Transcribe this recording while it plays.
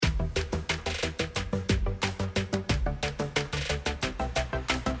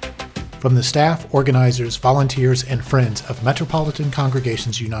From the staff, organizers, volunteers, and friends of Metropolitan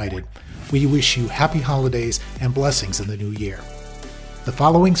Congregations United, we wish you happy holidays and blessings in the new year. The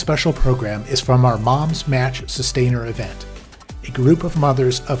following special program is from our Moms Match Sustainer event. A group of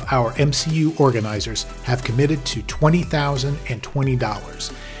mothers of our MCU organizers have committed to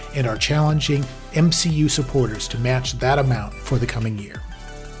 $20,020 and are challenging MCU supporters to match that amount for the coming year.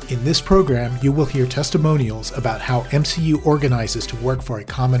 In this program, you will hear testimonials about how MCU organizes to work for a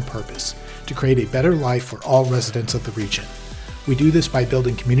common purpose, to create a better life for all residents of the region. We do this by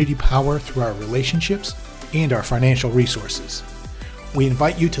building community power through our relationships and our financial resources. We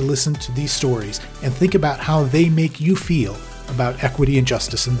invite you to listen to these stories and think about how they make you feel about equity and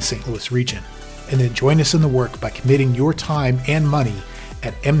justice in the St. Louis region. And then join us in the work by committing your time and money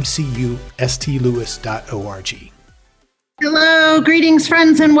at mcustlouis.org. Hello, greetings,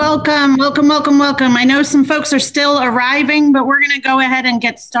 friends, and welcome. Welcome. I know some folks are still arriving, but we're going to go ahead and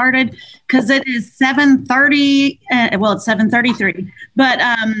get started because it is 7:30. It's 7:33, but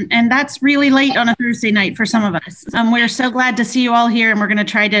and that's really late on a Thursday night for some of us. We're so glad to see you all here, and we're going to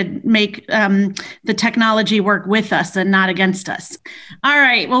try to make the technology work with us and not against us. All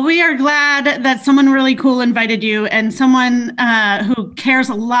right. Well, we are glad that someone really cool invited you, and someone who cares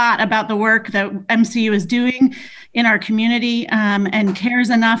a lot about the work that MCU is doing in our community and cares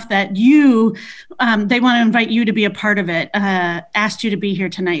enough that they want to invite you to be a part of it, asked you to be here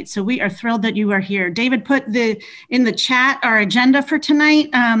tonight. So we are thrilled that you are here. David put in the chat our agenda for tonight,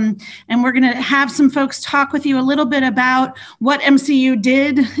 and we're going to have some folks talk with you a little bit about what MCU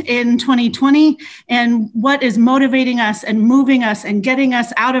did in 2020 and what is motivating us and moving us and getting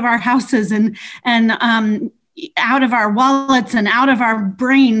us out of our houses and out of our wallets and out of our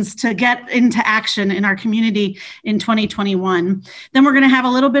brains to get into action in our community in 2021. Then we're going to have a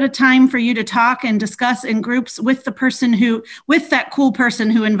little bit of time for you to talk and discuss in groups with that cool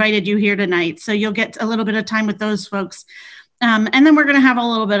person who invited you here tonight. So you'll get a little bit of time with those folks. And then we're going to have a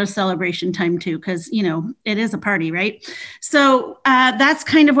little bit of celebration time too, because, it is a party, right? So that's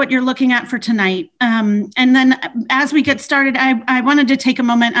kind of what you're looking at for tonight. And then as we get started, I wanted to take a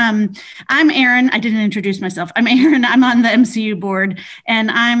moment. I'm Erin. I didn't introduce myself. I'm Erin. I'm on the MCU board, and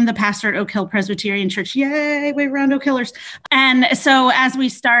I'm the pastor at Oak Hill Presbyterian Church. Yay, way around Oak Hillers. And so as we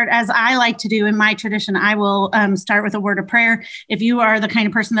start, as I like to do in my tradition, I will start with a word of prayer. If you are the kind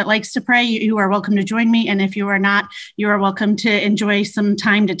of person that likes to pray, you are welcome to join me. And if you are not, you are welcome to enjoy some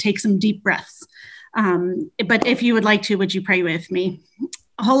time to take some deep breaths. But if you would like to, would you pray with me?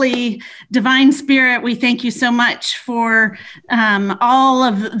 Holy Divine Spirit, we thank you so much for all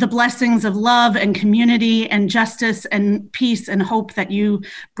of the blessings of love and community and justice and peace and hope that you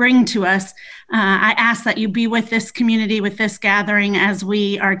bring to us. I ask that you be with this community, with this gathering as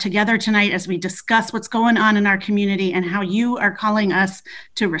we are together tonight, as we discuss what's going on in our community and how you are calling us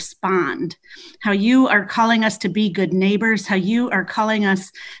to respond, how you are calling us to be good neighbors, how you are calling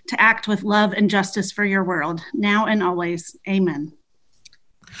us to act with love and justice for your world, now and always. Amen.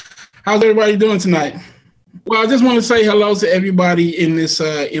 How's everybody doing tonight? Well, I just want to say hello to everybody in this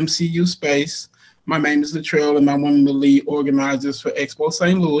MCU space. My name is Latrell, and I'm one of the lead organizers for Expo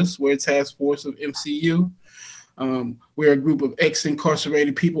St. Louis. We're a task force of MCU. We're a group of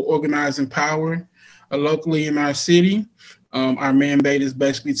ex-incarcerated people organizing power locally in our city. Our mandate is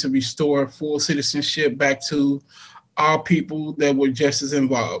basically to restore full citizenship back to all people that were just as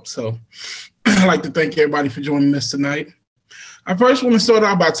involved. So I'd like to thank everybody for joining us tonight. I first want to start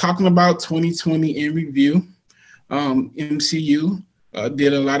out by talking about 2020 in review. MCU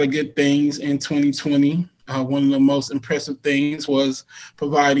did a lot of good things in 2020. One of the most impressive things was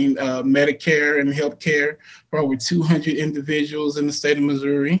providing Medicare and health care for over 200 individuals in the state of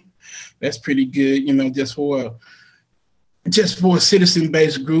Missouri. That's pretty good, just for a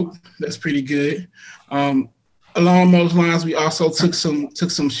citizen-based group. That's pretty good. Along those lines, we also took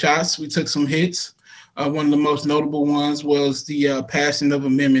some shots. We took some hits. One of the most notable ones was the passing of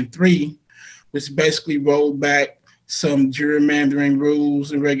Amendment 3, which basically rolled back some gerrymandering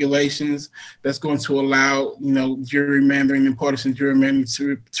rules and regulations that's going to allow, gerrymandering and partisan gerrymandering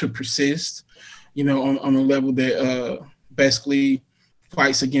to persist, on a level that basically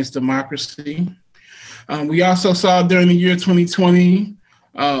fights against democracy. We also saw during the year 2020,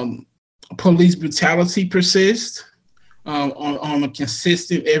 police brutality persist on a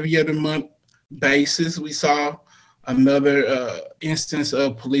consistent every other month basis. We saw another instance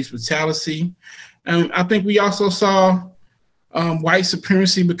of police brutality. And I think we also saw white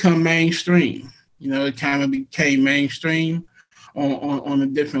supremacy become mainstream. It kind of became mainstream on a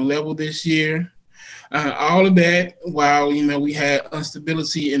different level this year. All of that while, we had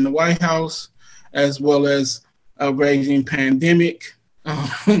instability in the White House, as well as a raging pandemic.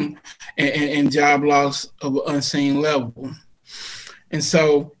 and job loss of an unseen level. And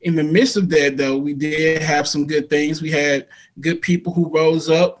so in the midst of that, though, we did have some good things. We had good people who rose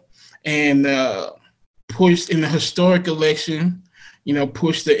up and pushed in the historic election,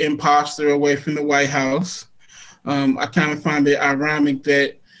 pushed the imposter away from the White House. I kind of find it ironic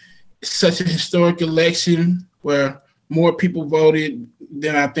that such a historic election where more people voted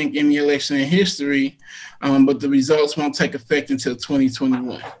than I think any election in history, but the results won't take effect until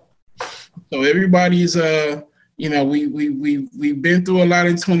 2021. So everybody's, we've been through a lot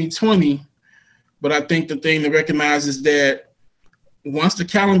in 2020, but I think the thing to recognize is that once the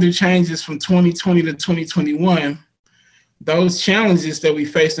calendar changes from 2020 to 2021, those challenges that we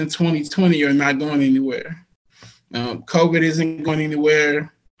faced in 2020 are not going anywhere. COVID isn't going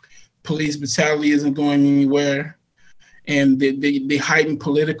anywhere. Police brutality isn't going anywhere. And the heightened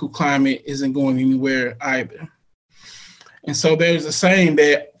political climate isn't going anywhere either. And so there's a saying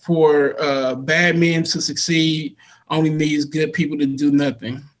that for bad men to succeed only needs good people to do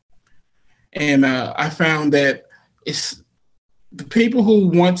nothing. And I found that it's the people who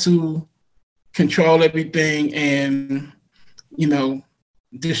want to control everything and,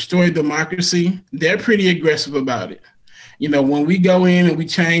 destroy democracy, they're pretty aggressive about it. When we go in and we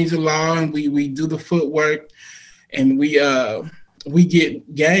change the law and we do the footwork and we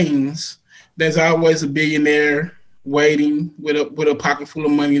get gains, there's always a billionaire waiting with a pocket full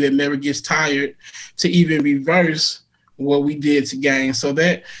of money that never gets tired to even reverse what we did to gain. So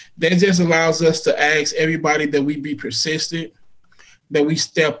that just allows us to ask everybody that we be persistent, that we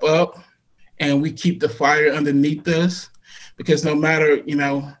step up and we keep the fire underneath us, because no matter,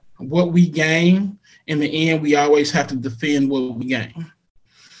 what we gain, in the end, we always have to defend what we gain.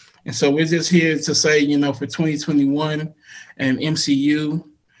 And so we're just here to say, for 2021 and MCU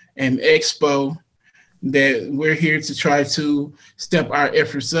and Expo, that we're here to try to step our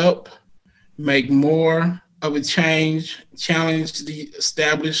efforts up, make more of a change, challenge the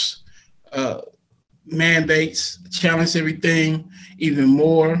established mandates, challenge everything even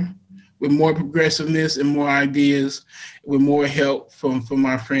more, with more progressiveness and more ideas, with more help from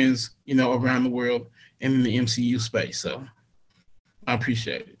our friends, around the world and in the MCU space. So I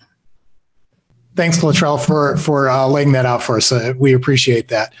appreciate it. Thanks, Latrell, for laying that out for us. We appreciate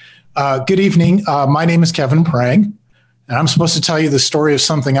that. Good evening. My name is Kevin Prang, and I'm supposed to tell you the story of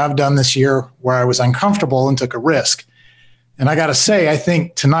something I've done this year where I was uncomfortable and took a risk. And I got to say, I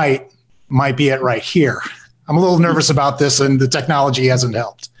think tonight might be it right here. I'm a little nervous about this, and the technology hasn't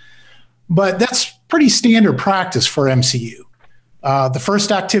helped. But that's pretty standard practice for MCU. The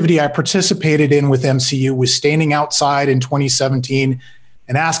first activity I participated in with MCU was standing outside in 2017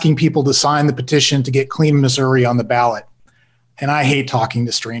 and asking people to sign the petition to get Clean Missouri on the ballot. And I hate talking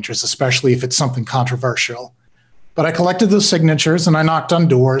to strangers, especially if it's something controversial. But I collected those signatures and I knocked on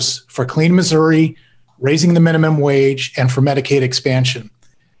doors for Clean Missouri, raising the minimum wage, and for Medicaid expansion.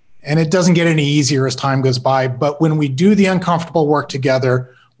 And it doesn't get any easier as time goes by, but when we do the uncomfortable work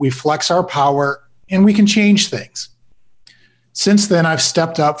together, we flex our power and we can change things. Since then, I've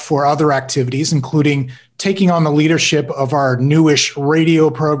stepped up for other activities, including taking on the leadership of our newish radio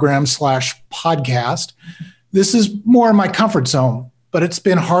program / podcast. This is more in my comfort zone, but it's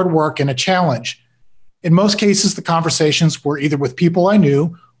been hard work and a challenge. In most cases, the conversations were either with people I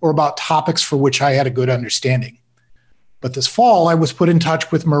knew or about topics for which I had a good understanding. But this fall, I was put in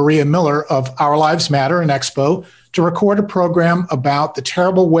touch with Maria Miller of Our Lives Matter and Expo to record a program about the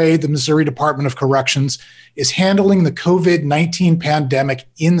terrible way the Missouri Department of Corrections is handling the COVID-19 pandemic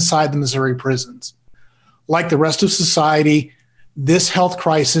inside the Missouri prisons. Like the rest of society, this health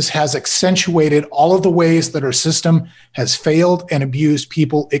crisis has accentuated all of the ways that our system has failed and abused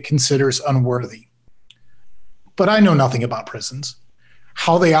people it considers unworthy. But I know nothing about prisons,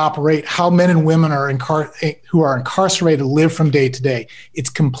 how they operate, how men and women who are incarcerated live from day to day. It's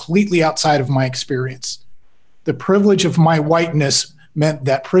completely outside of my experience. The privilege of my whiteness meant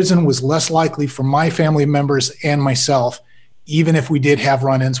that prison was less likely for my family members and myself, even if we did have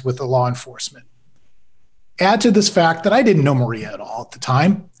run-ins with the law enforcement. Add to this fact that I didn't know Maria at all at the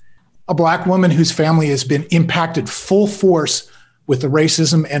time, a Black woman whose family has been impacted full force with the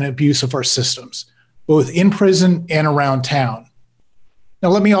racism and abuse of our systems, both in prison and around town. Now,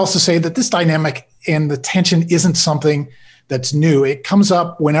 let me also say that this dynamic and the tension isn't something that's new. It comes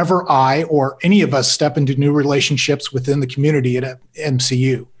up whenever I or any of us step into new relationships within the community at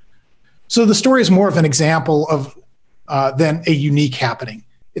MCU. So the story is more of an example of than a unique happening.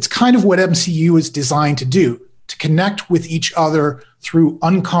 It's kind of what MCU is designed to do, to connect with each other through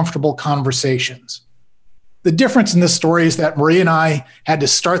uncomfortable conversations. The difference in this story is that Maria and I had to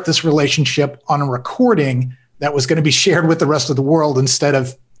start this relationship on a recording that was going to be shared with the rest of the world instead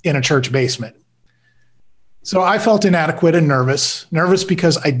of in a church basement. So I felt inadequate and nervous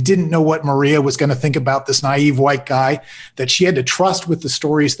because I didn't know what Maria was going to think about this naive white guy that she had to trust with the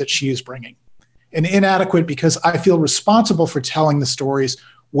stories that she is bringing. And inadequate because I feel responsible for telling the stories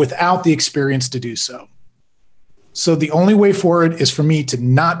without the experience to do so. So the only way forward is for me to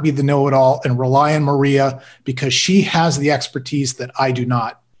not be the know-it-all and rely on Maria because she has the expertise that I do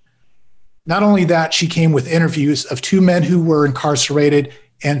not. Not only that, she came with interviews of 2 men who were incarcerated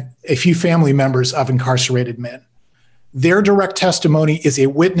and a few family members of incarcerated men. Their direct testimony is a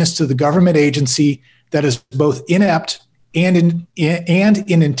witness to the government agency that is both inept and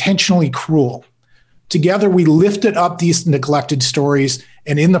intentionally cruel. Together, we lifted up these neglected stories,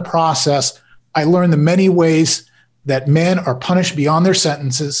 and in the process, I learned the many ways that men are punished beyond their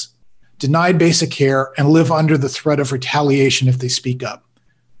sentences, denied basic care, and live under the threat of retaliation if they speak up.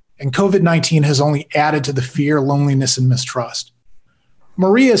 And COVID-19 has only added to the fear, loneliness, and mistrust.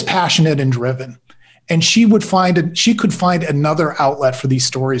 Maria is passionate and driven, and she could find another outlet for these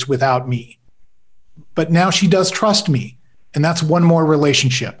stories without me. But now she does trust me, and that's one more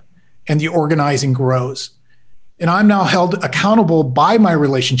relationship, and the organizing grows. And I'm now held accountable by my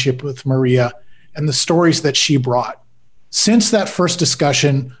relationship with Maria and the stories that she brought. Since that first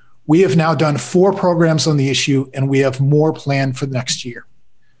discussion, we have now done 4 programs on the issue, and we have more planned for next year.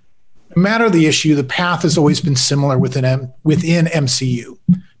 No matter the issue, the path has always been similar within MCU.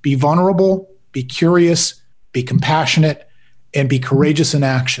 Be vulnerable, be curious, be compassionate, and be courageous in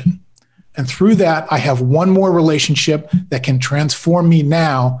action. And through that, I have one more relationship that can transform me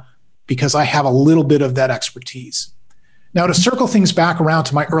now because I have a little bit of that expertise. Now, to circle things back around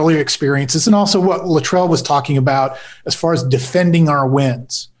to my earlier experiences and also what Latrell was talking about as far as defending our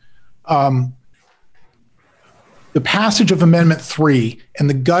wins. The passage of Amendment 3 and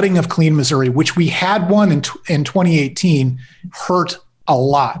the gutting of Clean Missouri, which we had one in 2018, hurt a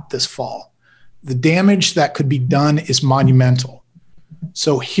lot this fall. The damage that could be done is monumental.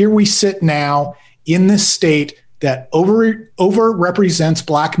 So here we sit now in this state that overrepresents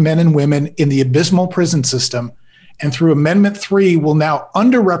Black men and women in the abysmal prison system, and through Amendment 3 will now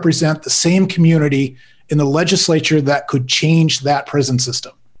underrepresent the same community in the legislature that could change that prison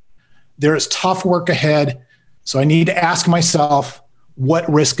system. There is tough work ahead. So I need to ask myself, what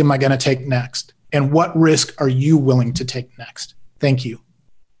risk am I going to take next? And what risk are you willing to take next? Thank you.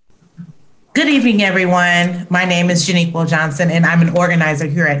 Good evening, everyone. My name is Janique Johnson, and I'm an organizer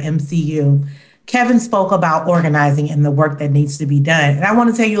here at MCU. Kevin spoke about organizing and the work that needs to be done. And I want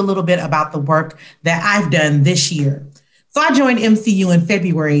to tell you a little bit about the work that I've done this year. So I joined MCU in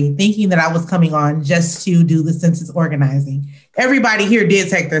February thinking that I was coming on just to do the census organizing. Everybody here did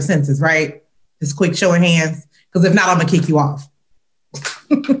take their census, right? Just quick show of hands. Because if not, I'm gonna kick you off.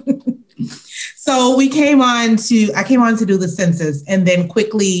 So I came on to do the census, and then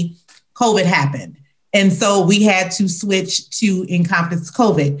quickly COVID happened. And so we had to switch to encompass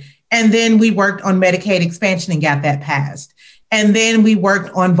COVID. And then we worked on Medicaid expansion and got that passed. And then we worked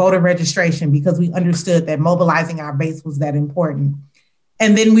on voter registration because we understood that mobilizing our base was that important.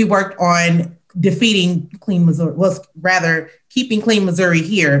 And then we worked on defeating Clean Missouri, keeping Clean Missouri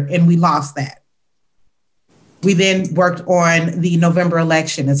here, and we lost that. We then worked on the November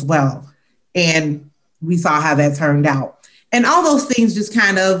election as well, and we saw how that turned out. And all those things just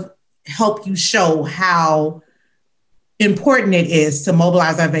kind of help you show how important it is to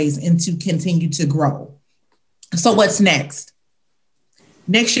mobilize our base and to continue to grow. So what's next?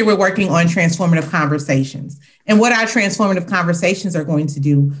 Next year, we're working on transformative conversations. And what our transformative conversations are going to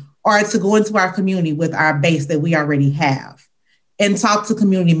do are to go into our community with our base that we already have and talk to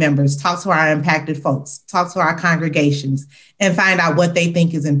community members, talk to our impacted folks, talk to our congregations, and find out what they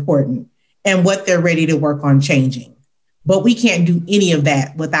think is important and what they're ready to work on changing. But we can't do any of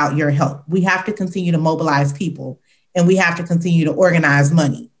that without your help. We have to continue to mobilize people, and we have to continue to organize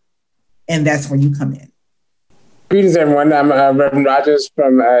money. And that's where you come in. Greetings, everyone. I'm Reverend Rogers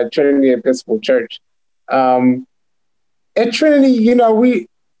from Trinity Episcopal Church. At Trinity,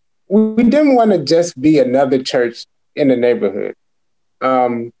 we didn't want to just be another church in the neighborhood.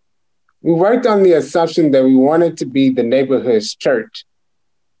 We worked on the assumption that we wanted to be the neighborhood's church.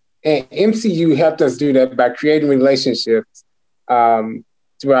 And MCU helped us do that by creating relationships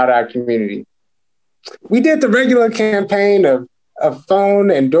throughout our community. We did the regular campaign of phone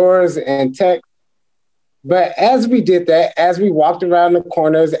and doors and text. But as we did that, as we walked around the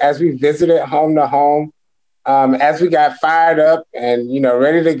corners, as we visited home to home, as we got fired up and,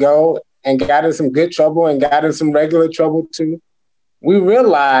 ready to go and got in some good trouble and got in some regular trouble too, we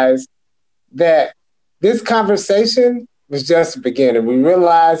realized that this conversation was just the beginning. We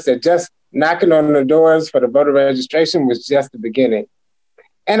realized that just knocking on the doors for the voter registration was just the beginning.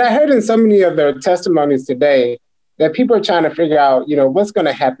 And I heard in so many of the testimonies today that people are trying to figure out, what's going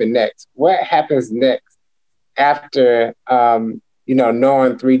to happen next? What happens next after, No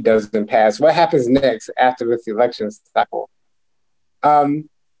on 3 doesn't pass? What happens next after this election cycle? The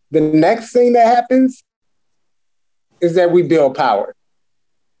next thing that happens is that we build power.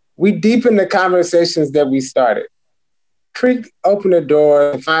 We deepen the conversations that we started. Creek opened the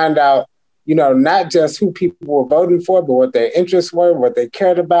door and find out, not just who people were voting for, but what their interests were, what they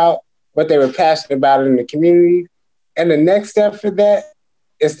cared about, what they were passionate about in the community. And the next step for that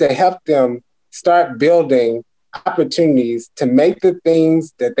is to help them start building opportunities to make the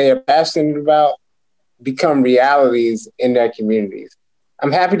things that they are passionate about become realities in their communities.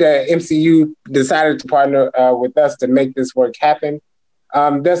 I'm happy that MCU decided to partner with us to make this work happen.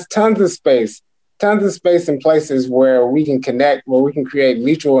 There's tons of space in places where we can connect, where we can create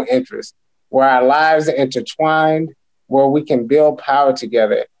mutual interest, where our lives are intertwined, where we can build power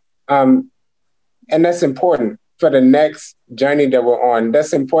together. And that's important for the next journey that we're on.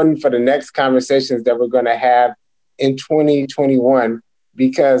 That's important for the next conversations that we're going to have in 2021,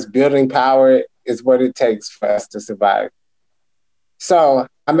 because building power is what it takes for us to survive. So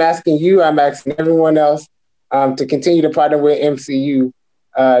I'm asking you, I'm asking everyone else to continue to partner with MCU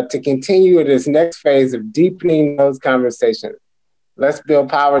to continue this next phase of deepening those conversations. Let's build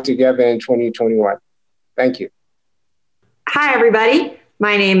power together in 2021. Thank you. Hi, everybody.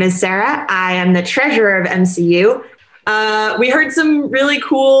 My name is Sarah. I am the treasurer of MCU. We heard some really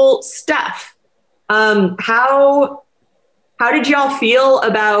cool stuff. How did y'all feel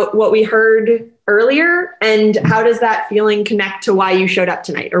about what we heard earlier? And how does that feeling connect to why you showed up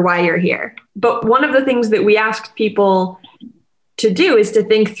tonight or why you're here? But one of the things that we asked people to do is to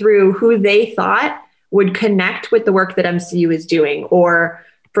think through who they thought would connect with the work that MCU is doing. Or,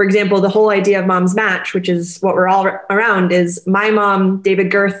 for example, the whole idea of Mom's Match, which is what we're all around, is my mom,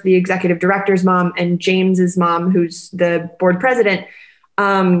 David Girth, the executive director's mom, and James's mom, who's the board president.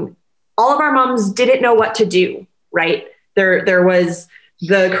 All of our moms didn't know what to do, right? There was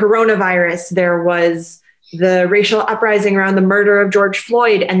the coronavirus, there was the racial uprising around the murder of George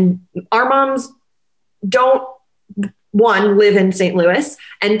Floyd, and our moms don't, one, live in St. Louis,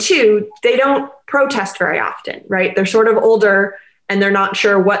 and two, they don't protest very often, right? They're sort of older and they're not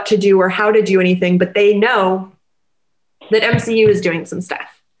sure what to do or how to do anything, but they know that MCU is doing some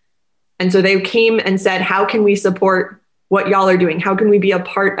stuff. And so they came and said, how can we support what y'all are doing? How can we be a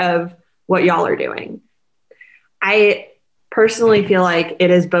part of what y'all are doing? I personally feel like it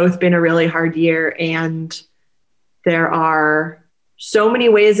has both been a really hard year, and there are so many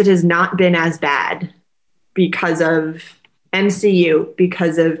ways it has not been as bad because of MCU,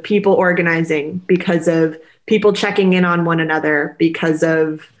 because of people organizing, because of people checking in on one another, because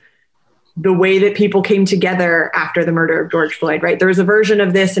of the way that people came together after the murder of George Floyd, right? There was a version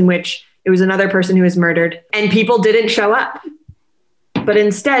of this in which it was another person who was murdered and people didn't show up. But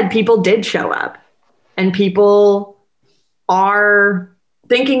instead, people did show up, and people are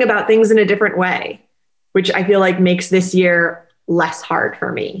thinking about things in a different way, which I feel like makes this year less hard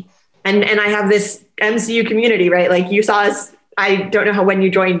for me. And I have this MCU community, right? Like you saw us, I don't know when you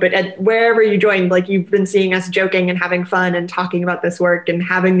joined, but wherever you joined, like you've been seeing us joking and having fun and talking about this work and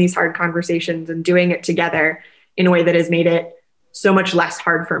having these hard conversations and doing it together in a way that has made it so much less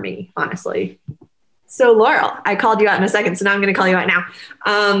hard for me, honestly. So Laurel, I called you out in a second, so now I'm going to call you out now.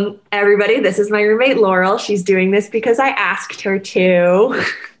 Everybody, this is my roommate, Laurel. She's doing this because I asked her to.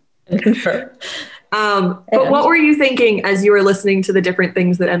 But what were you thinking as you were listening to the different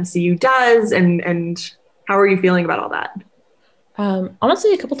things that MCU does, and how are you feeling about all that?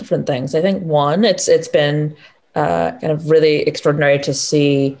 Honestly, a couple different things. I think one, it's been kind of really extraordinary to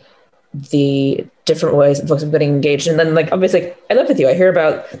see the different ways that folks have been engaged. And then, like, obviously, I live with you. I hear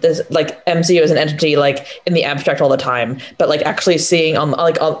about this, like, MCU as an entity, like, in the abstract all the time, but like actually seeing on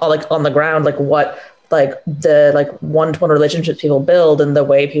the ground, like what, like the like one-to-one relationships people build and the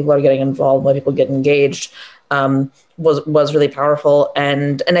way people are getting involved, the way people get engaged, was really powerful.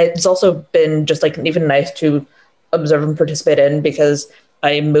 And it's also been just like even nice to observe and participate in, because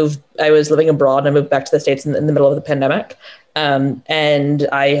I was living abroad and I moved back to the States in the middle of the pandemic. And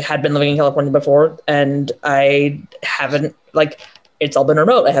I had been living in California before, and I haven't, like, it's all been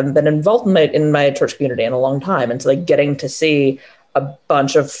remote. I haven't been involved in my church community in a long time. And so, like, getting to see a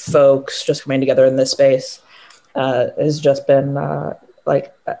bunch of folks just coming together in this space has just been and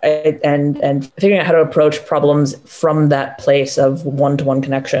figuring out how to approach problems from that place of one-to-one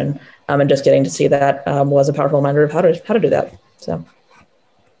connection, and just getting to see that was a powerful reminder of how to do that. So,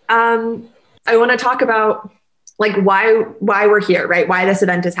 I want to talk about like why we're here, right? Why this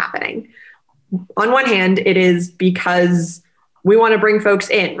event is happening. On one hand, it is because we want to bring folks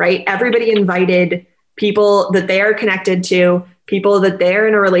in, right? Everybody invited people that they are connected to, people that they're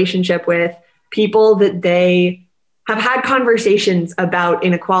in a relationship with, people that they have had conversations about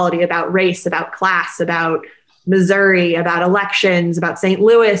inequality, about race, about class, about Missouri, about elections, about St.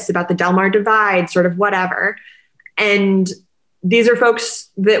 Louis, about the Del Mar Divide, sort of whatever. And these are folks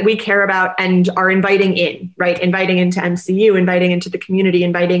that we care about and are inviting in, right? Inviting into MCU, inviting into the community,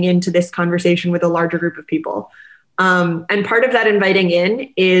 inviting into this conversation with a larger group of people. And part of that inviting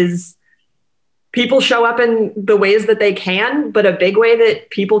in is people show up in the ways that they can, but a big way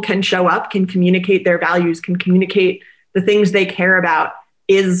that people can show up, can communicate their values, can communicate the things they care about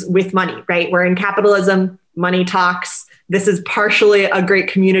is with money, right? We're in capitalism, money talks. This is partially a great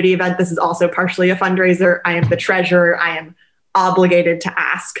community event. This is also partially a fundraiser. I am the treasurer. I am obligated to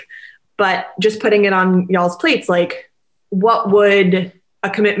ask, but just putting it on y'all's plates, like what would a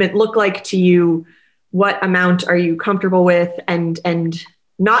commitment look like to you? What amount are you comfortable with? And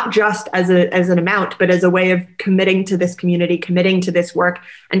not just as an amount, but as a way of committing to this community, committing to this work,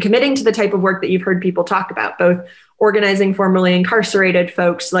 and committing to the type of work that you've heard people talk about, both organizing formerly incarcerated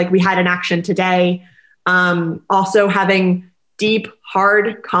folks, like we had in action today, also having deep,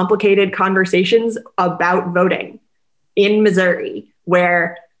 hard, complicated conversations about voting in Missouri,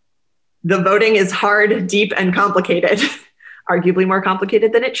 where the voting is hard, deep, and complicated, arguably more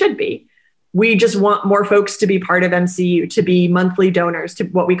complicated than it should be. We just want more folks to be part of MCU, to be monthly donors, to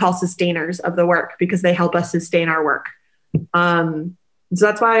what we call sustainers of the work, because they help us sustain our work. So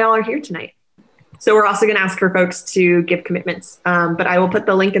that's why y'all are here tonight. So we're also going to ask for folks to give commitments, but I will put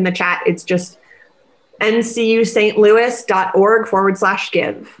the link in the chat. It's just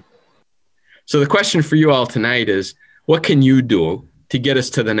ncustlouis.org/give. So the question for you all tonight is, what can you do to get us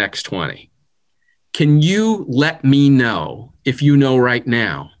to the next 20? Can you let me know, if you know right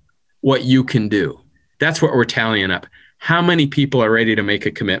now, what you can do? That's what we're tallying up. How many people are ready to make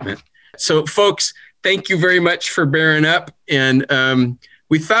a commitment? So folks, thank you very much for bearing up. And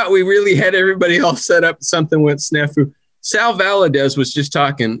we thought we really had everybody all set up. Something went snafu. Sal Valadez was just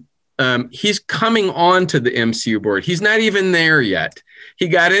talking. He's coming on to the MCU board. He's not even there yet. He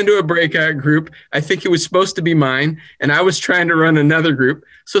got into a breakout group. I think it was supposed to be mine, and I was trying to run another group.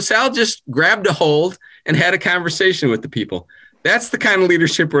 So Sal just grabbed a hold and had a conversation with the people. That's the kind of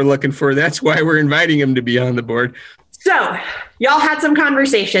leadership we're looking for. That's why we're inviting him to be on the board. So y'all had some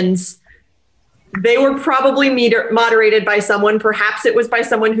conversations. They were probably moderated by someone. Perhaps it was by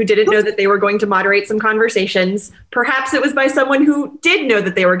someone who didn't know that they were going to moderate some conversations. Perhaps it was by someone who did know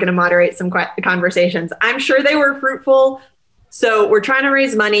that they were going to moderate some conversations. I'm sure they were fruitful. So we're trying to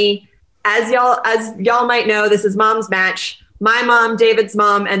raise money. As y'all might know, this is Mom's Match. My mom, David's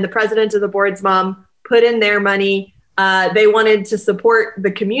mom, and the president of the board's mom put in their money. They wanted to support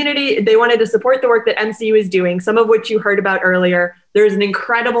the community. They wanted to support the work that MCU is doing, some of which you heard about earlier. There's an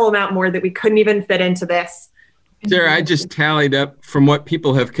incredible amount more that we couldn't even fit into this. Sarah, I just tallied up from what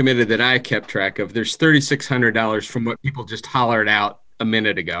people have committed that I kept track of. There's $3,600 from what people just hollered out a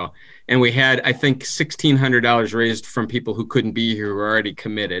minute ago. And we had, I think, $1,600 raised from people who couldn't be here who are already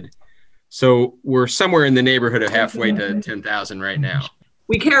committed. So we're somewhere in the neighborhood of halfway to 10,000 right now.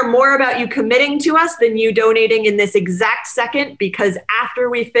 We care more about you committing to us than you donating in this exact second, because after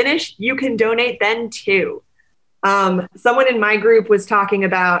we finish, you can donate then too. Someone in my group was talking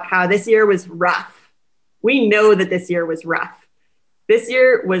about how this year was rough. We know that this year was rough. This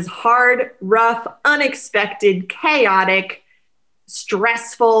year was hard, rough, unexpected, chaotic,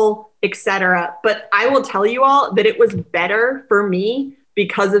 stressful, etc. But I will tell you all that it was better for me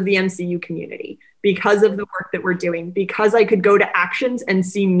because of the MCU community, because of the work that we're doing, because I could go to actions and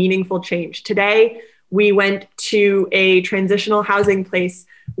see meaningful change. Today, we went to a transitional housing place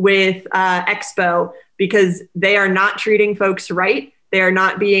with Expo because they are not treating folks right. They are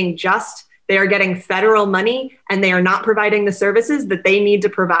not being just. They are getting federal money and they are not providing the services that they need to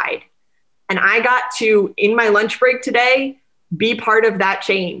provide. And I got to, in my lunch break today, be part of that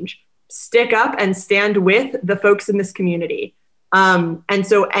change, stick up and stand with the folks in this community. And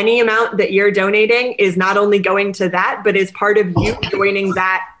so any amount that you're donating is not only going to that, but is part of you joining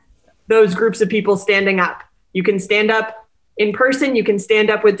those groups of people standing up. You can stand up in person, you can stand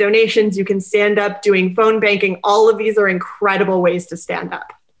up with donations, you can stand up doing phone banking. All of these are incredible ways to stand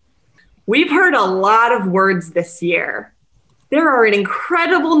up. We've heard a lot of words this year. There are an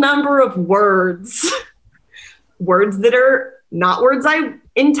incredible number of words, words that are not words I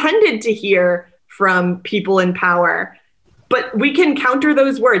intended to hear from people in power. But we can counter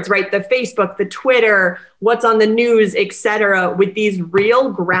those words, right? The Facebook, the Twitter, what's on the news, et cetera, with these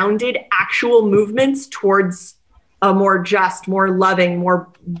real grounded actual movements towards a more just, more loving, more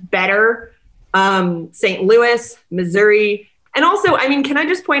better St. Louis, Missouri. And also, I mean, can I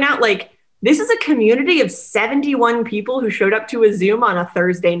just point out, like, this is a community of 71 people who showed up to a Zoom on a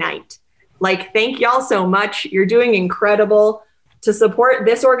Thursday night. Like, thank y'all so much. You're doing incredible to support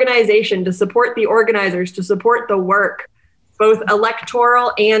this organization, to support the organizers, to support the work, both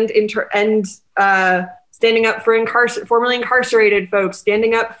electoral and standing up for formerly incarcerated folks,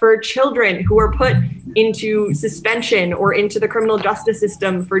 standing up for children who are put into suspension or into the criminal justice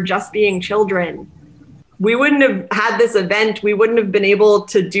system for just being children. We wouldn't have had this event. We wouldn't have been able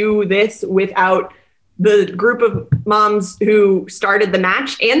to do this without the group of moms who started the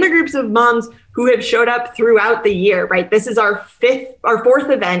match and the groups of moms who have showed up throughout the year, right? This is our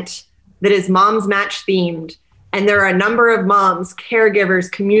fourth event that is Moms Match themed. And there are a number of moms,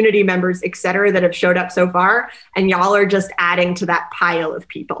 caregivers, community members, et cetera, that have showed up so far. And y'all are just adding to that pile of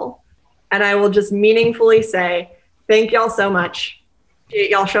people. And I will just meaningfully say, thank y'all so much.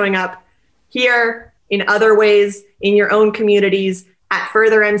 Y'all showing up here, in other ways, in your own communities, at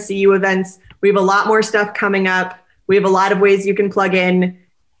further MCU events. We have a lot more stuff coming up. We have a lot of ways you can plug in.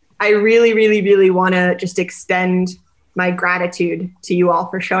 I really, really, really want to just extend my gratitude to you all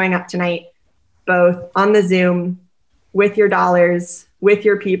for showing up tonight, both on the Zoom, with your dollars, with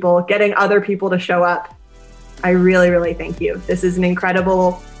your people, getting other people to show up. I really, really thank you. This is an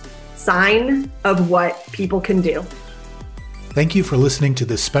incredible sign of what people can do. Thank you for listening to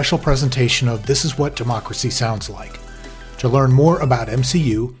this special presentation of This Is What Democracy Sounds Like. To learn more about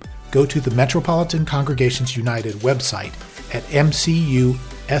MCU, go to the Metropolitan Congregations United website at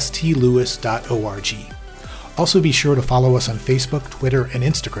mcustlewis.org. Also be sure to follow us on Facebook, Twitter, and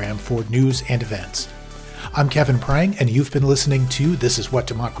Instagram for news and events. I'm Kevin Prang, and you've been listening to This Is What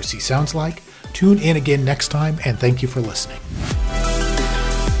Democracy Sounds Like. Tune in again next time, and thank you for listening.